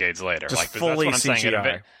 3 decades later. Just like, fully that's what I'm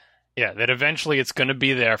CGI. Saying. That eventually it's going to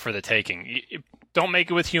be there for the taking. Don't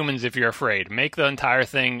make it with humans if you're afraid. Make the entire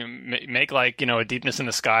thing, make like, a Deepness in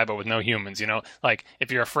the Sky, but with no humans, Like,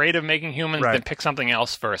 if you're afraid of making humans, then pick something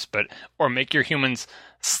else first, or make your humans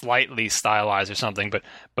slightly stylized or something,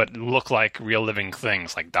 but look like real living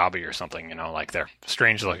things, like Dobby or something, like they're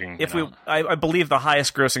strange looking. I believe the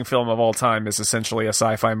highest grossing film of all time is essentially a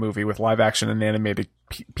sci-fi movie with live action and animated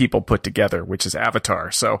people put together, which is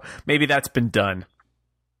Avatar. So maybe that's been done.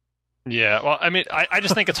 Yeah, well, I mean, I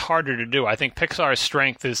just think it's harder to do. I think Pixar's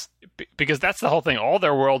strength is because that's the whole thing. All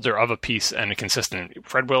their worlds are of a piece and consistent.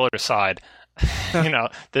 Fred Willard aside,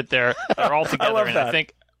 that they're all together. I love and that. I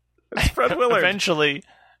think It's Fred Willard. eventually,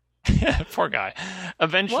 poor guy.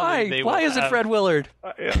 Eventually, Why is it Fred Willard?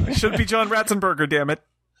 It should be John Ratzenberger, damn it.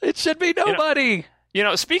 It should be nobody.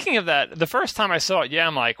 Speaking of that, the first time I saw it,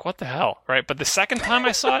 I'm like, what the hell, right? But the second time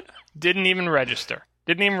I saw it, didn't even register.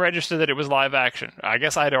 Didn't even register that it was live action. I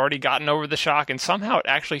guess I had already gotten over the shock, and somehow it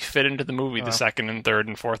actually fit into the movie the second and third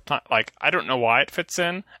and fourth time. Like, I don't know why it fits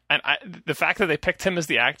in. And the fact that they picked him as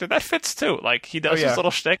the actor, that fits too. Like, he does his little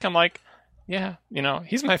shtick. I'm like, yeah,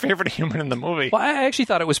 he's my favorite human in the movie. Well, I actually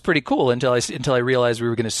thought it was pretty cool until I realized we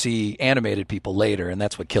were going to see animated people later, and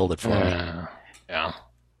that's what killed it for me. Yeah.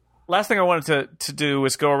 Last thing I wanted to do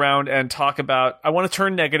is go around and talk about. I want to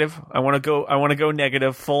turn negative. I want to go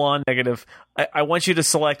negative, full on negative. I want you to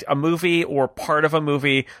select a movie or part of a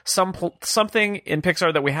movie, something in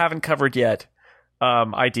Pixar that we haven't covered yet.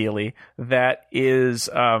 Ideally, that is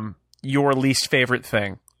your least favorite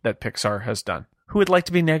thing that Pixar has done. Who would like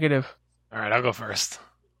to be negative? All right, I'll go first.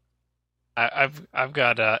 I've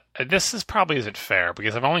got this is probably isn't fair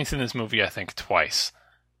because I've only seen this movie I think twice,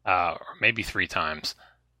 or maybe 3 times.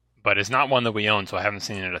 But it's not one that we own, so I haven't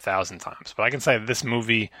seen it 1,000 times. But I can say this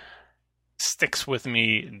movie sticks with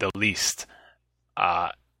me the least,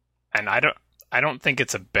 and I don't think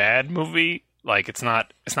it's a bad movie. Like it's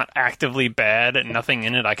not actively bad, and nothing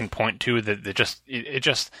in it I can point to that just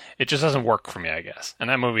doesn't work for me, I guess.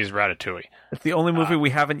 And that movie is Ratatouille. It's the only movie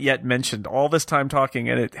we haven't yet mentioned all this time talking,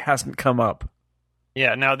 and it hasn't come up.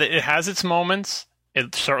 Yeah, now it has its moments.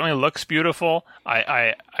 It certainly looks beautiful.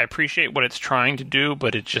 I appreciate what it's trying to do,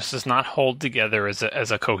 but it just does not hold together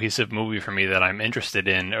as a cohesive movie for me that I'm interested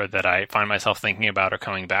in, or that I find myself thinking about or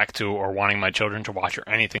coming back to, or wanting my children to watch, or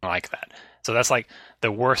anything like that. So that's like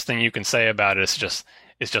the worst thing you can say about it. It's just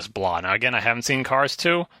blah. Now again, I haven't seen Cars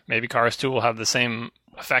 2. Maybe Cars 2 will have the same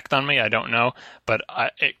effect on me. I don't know. But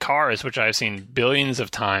Cars, which I've seen billions of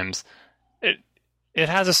times, it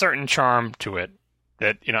has a certain charm to it.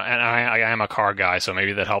 That and I am a car guy, so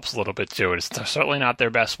maybe that helps a little bit too. It's certainly not their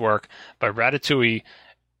best work, but Ratatouille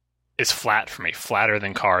is flat for me, flatter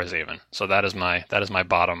than Cars even. So that is my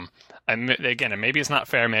bottom. And again, maybe it's not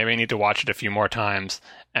fair. Maybe I need to watch it a few more times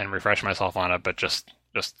and refresh myself on it. But just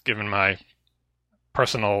given my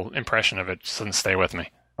personal impression of it, just doesn't stay with me.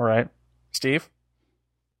 All right, Steve.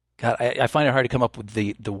 God, I find it hard to come up with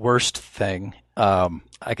the worst thing.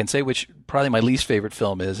 I can say which probably my least favorite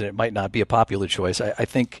film is, and it might not be a popular choice. I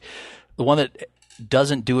think the one that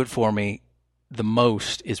doesn't do it for me the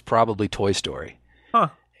most is probably Toy Story. Huh.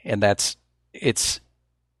 And it's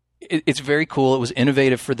very cool. It was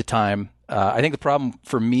innovative for the time. I think the problem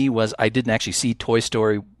for me was I didn't actually see Toy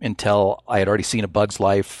Story until I had already seen A Bug's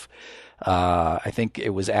Life. I think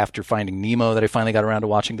it was after Finding Nemo that I finally got around to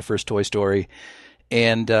watching the first Toy Story.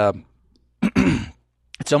 And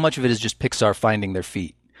so much of it is just Pixar finding their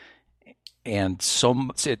feet. And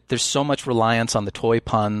there's so much reliance on the toy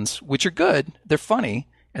puns, which are good. They're funny,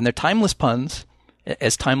 and they're timeless puns,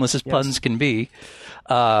 as timeless as puns can be.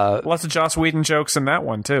 Lots of Joss Whedon jokes in that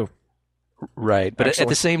one, too. Right. But at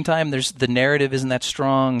the same time, the narrative isn't that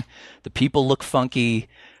strong. The people look funky.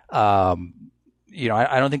 I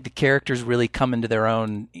don't think the characters really come into their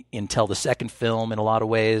own until the second film in a lot of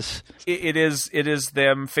ways. It is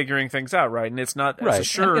them figuring things out, right? And it's not as right.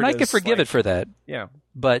 assured. And I can forgive it for that. Yeah.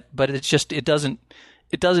 But it's just it doesn't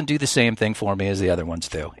do the same thing for me as the other ones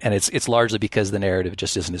do. And it's largely because the narrative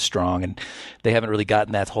just isn't as strong, and they haven't really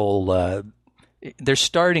gotten that whole they're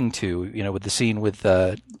starting to, with the scene with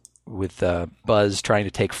Buzz trying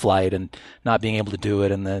to take flight and not being able to do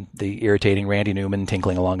it, and the irritating Randy Newman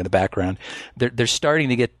tinkling along in the background. They're starting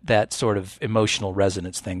to get that sort of emotional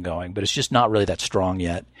resonance thing going, but it's just not really that strong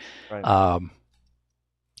yet. Right.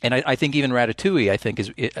 And I think even Ratatouille, I think,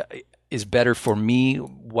 is better for me.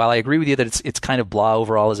 While I agree with you that it's kind of blah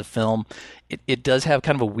overall as a film, it does have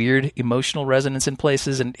kind of a weird emotional resonance in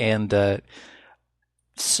places, and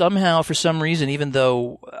somehow, for some reason, even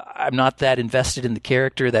though I'm not that invested in the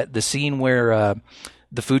character, that the scene where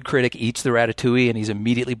the food critic eats the ratatouille and he's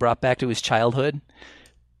immediately brought back to his childhood,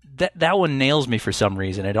 that one nails me for some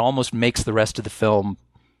reason. It almost makes the rest of the film,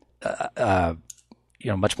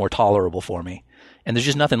 much more tolerable for me. And there's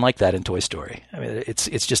just nothing like that in Toy Story. I mean,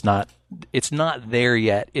 it's just not. It's not there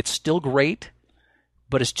yet. It's still great,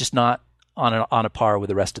 but it's just not on a par with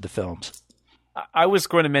the rest of the films. I was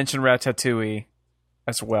going to mention Ratatouille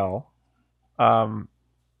as well.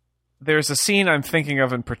 There's a scene I'm thinking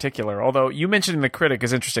of in particular, although you mentioning the critic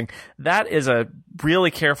is interesting. That is a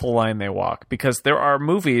really careful line they walk, because there are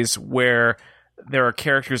movies where there are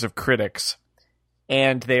characters of critics,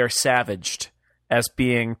 and they are savaged as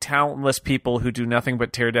being talentless people who do nothing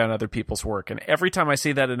but tear down other people's work. And every time I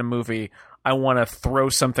see that in a movie, I want to throw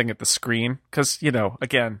something at the screen because,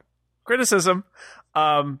 again, criticism.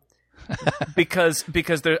 Because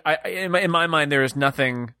there, in my mind, there is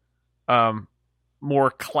nothing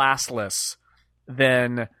more classless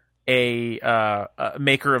than a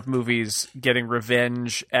maker of movies getting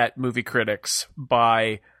revenge at movie critics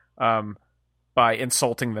by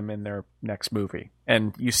insulting them in their next movie.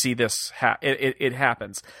 And you see this, it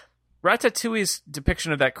happens. Ratatouille's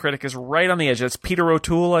depiction of that critic is right on the edge. It's Peter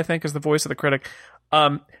O'Toole, I think, is the voice of the critic.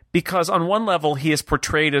 Because on one level, he is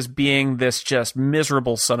portrayed as being this just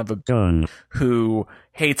miserable son of a gun who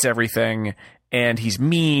hates everything, and he's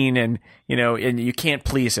mean, and you can't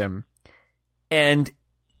please him. And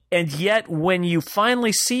yet, when you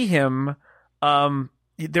finally see him,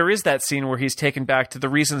 there is that scene where he's taken back to the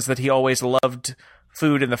reasons that he always loved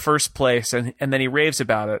food in the first place, and then he raves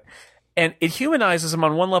about it. And it humanizes him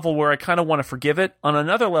on one level where I kind of want to forgive it. On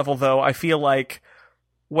another level, though, I feel like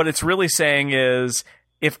what it's really saying is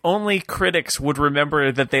if only critics would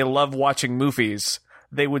remember that they love watching movies,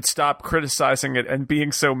 they would stop criticizing it and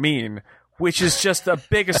being so mean, which is just the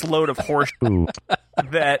biggest load of horseshit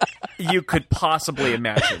that you could possibly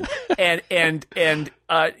imagine. And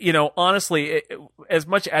honestly, as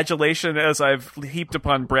much adulation as I've heaped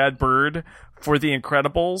upon Brad Bird for The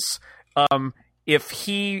Incredibles, if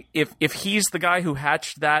he's the guy who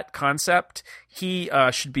hatched that concept, he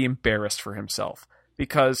should be embarrassed for himself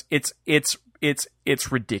because it's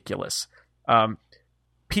ridiculous.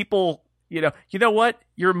 People, you know what?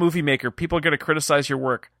 You're a movie maker. People are going to criticize your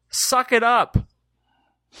work. Suck it up.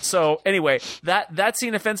 So anyway, that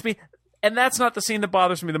scene offends me. And that's not the scene that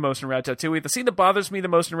bothers me the most in Ratatouille. The scene that bothers me the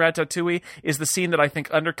most in Ratatouille is the scene that I think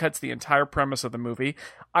undercuts the entire premise of the movie.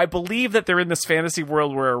 I believe that they're in this fantasy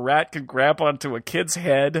world where a rat can grab onto a kid's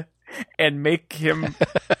head and make him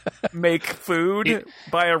make food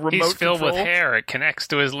by a remote He's filled control. with hair. It connects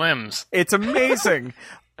to his limbs. It's amazing.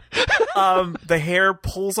 The hair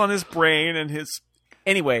pulls on his brain and his...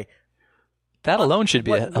 Anyway... That alone should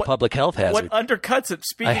be a public health hazard. What undercuts it,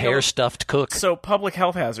 speaking a hair-stuffed cook. So, public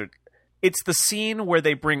health hazard. It's the scene where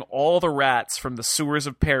they bring all the rats from the sewers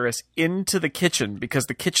of Paris into the kitchen because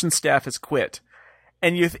the kitchen staff has quit.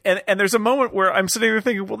 And there's a moment where I'm sitting there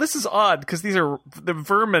thinking, well, this is odd because the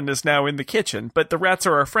vermin is now in the kitchen, but the rats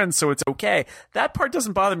are our friends, so it's okay. That part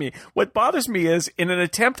doesn't bother me. What bothers me is, in an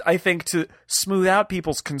attempt, I think, to smooth out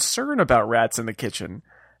people's concern about rats in the kitchen,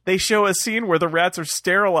 they show a scene where the rats are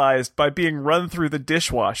sterilized by being run through the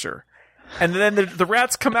dishwasher. And then the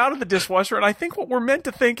rats come out of the dishwasher, and I think what we're meant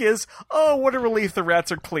to think is, oh, what a relief the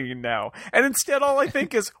rats are clean now. And instead all I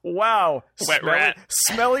think is, wow,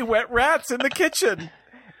 smelly wet rats in the kitchen.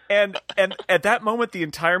 And at that moment, the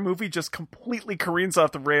entire movie just completely careens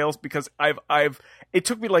off the rails because it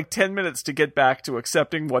took me like 10 minutes to get back to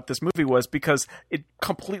accepting what this movie was because it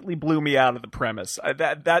completely blew me out of the premise.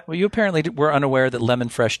 Well, you apparently were unaware that lemon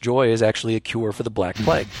fresh joy is actually a cure for the Black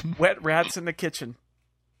Plague. Wet rats in the kitchen.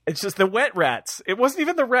 It's just the wet rats. It wasn't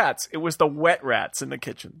even the rats. It was the wet rats in the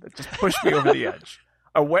kitchen that just pushed me over the edge.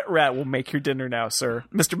 A wet rat will make your dinner now, sir.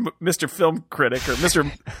 Mr. Film Critic or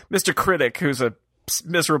Mr. Critic, who's a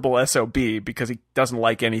miserable SOB because he doesn't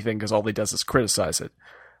like anything because all he does is criticize it.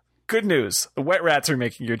 Good news. The wet rats are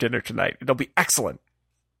making your dinner tonight. It'll be excellent.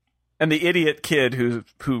 And the idiot kid who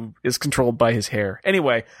is controlled by his hair.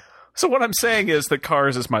 Anyway, so what I'm saying is that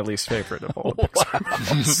Cars is my least favorite of all the Pixar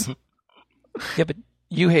movies. Yeah, but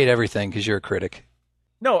you hate everything because you're a critic.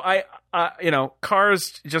 No,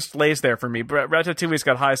 Cars just lays there for me. Ratatouille's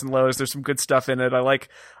got highs and lows. There's some good stuff in it. I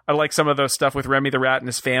like some of the stuff with Remy the rat and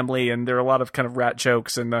his family, and there are a lot of kind of rat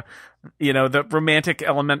jokes and the romantic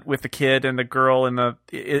element with the kid and the girl, and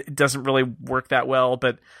it doesn't really work that well.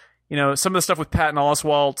 But some of the stuff with Patton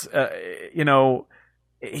Oswalt,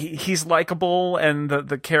 he's likable and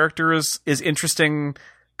the character is interesting.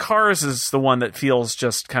 Cars is the one that feels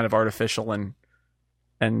just kind of artificial and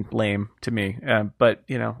lame to me. But,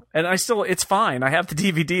 and I still, it's fine. I have the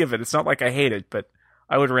DVD of it. It's not like I hate it, but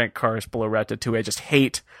I would rank Cars below Ratatouille. I just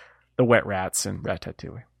hate the wet rats in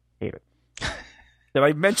Ratatouille. Hate it. Did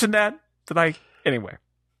I mention that? Anyway,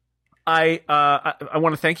 I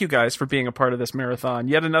want to thank you guys for being a part of this marathon.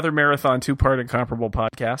 Yet another marathon 2-part Incomparable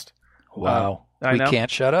podcast. Wow. We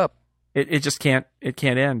can't shut up. It just can't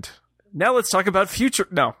end. Now let's talk about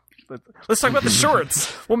No. Let's talk about the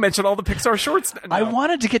shorts. We'll mention all the Pixar shorts. No. I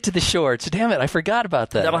wanted to get to the shorts. Damn it, I forgot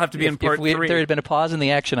about that. That'll have to be in part 3. If there had been a pause in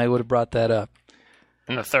the action, I would have brought that up.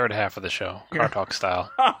 In the third half of the show, Car Talk style.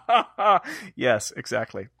 Yes,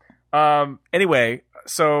 exactly. Anyway,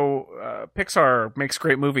 Pixar makes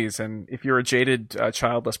great movies, and if you're a jaded,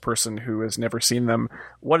 childless person who has never seen them,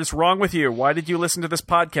 what is wrong with you? Why did you listen to this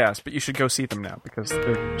podcast? But you should go see them now, because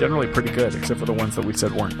they're generally pretty good, except for the ones that we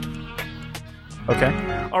said weren't.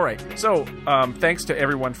 Okay? All right. So, thanks to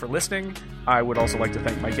everyone for listening. I would also like to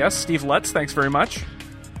thank my guest, Steve Lutz. Thanks very much.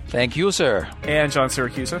 Thank you, sir. And John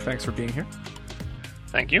Siracusa. Thanks for being here.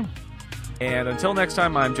 Thank you. And until next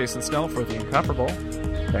time, I'm Jason Snell for The Incomparable.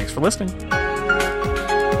 Thanks for listening.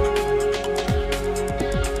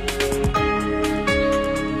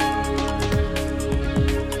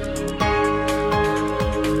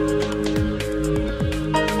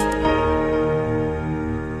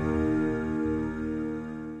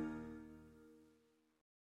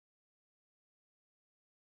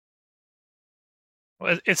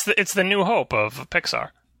 It's the New Hope of Pixar.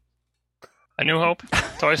 A New Hope,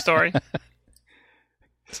 Toy Story.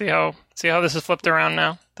 See how this is flipped around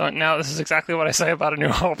now? Now this is exactly what I say about A New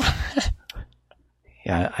Hope.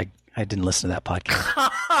 Yeah, I didn't listen to that podcast.